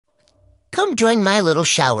Come join my little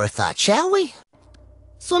shower thought, shall we?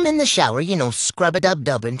 So I'm in the shower,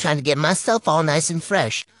 scrub-a-dub-dubbing, trying to get myself all nice and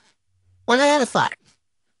fresh. When I had a thought,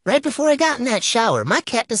 right before I got in that shower, my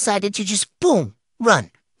cat decided to just, boom,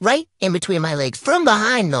 run, right in between my legs, from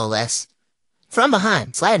behind no less. From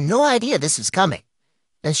behind, so I had no idea this was coming.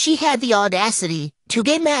 And she had the audacity to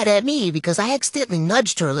get mad at me because I accidentally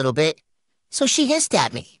nudged her a little bit, so she hissed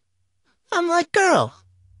at me. I'm like, girl,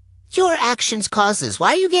 your actions cause this.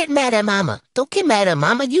 Why are you getting mad at mama? Don't get mad at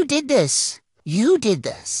mama. You did this. You did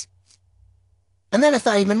this. And then I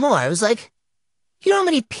thought even more. I was like, you know how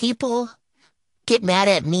many people get mad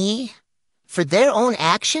at me for their own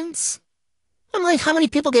actions? I'm like, how many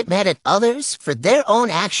people get mad at others for their own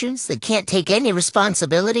actions that can't take any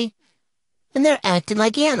responsibility? And they're acting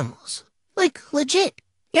like animals. Like, legit.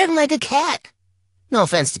 You're acting like a cat. No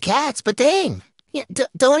offense to cats, but dang. Yeah,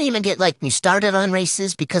 don't even get me started on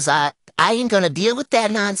races because I ain't gonna deal with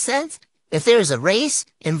that nonsense. If there's a race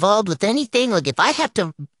involved with anything, like if I have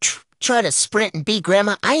to try to sprint and beat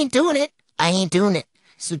grandma, I ain't doing it. I ain't doing it.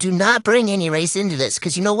 So do not bring any race into this,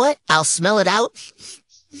 because you know what? I'll smell it out.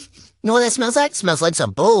 You know what that smells like? It smells like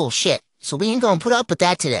some bullshit. So we ain't gonna put up with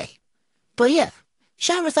that today. But yeah,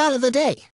 shower thought of the day.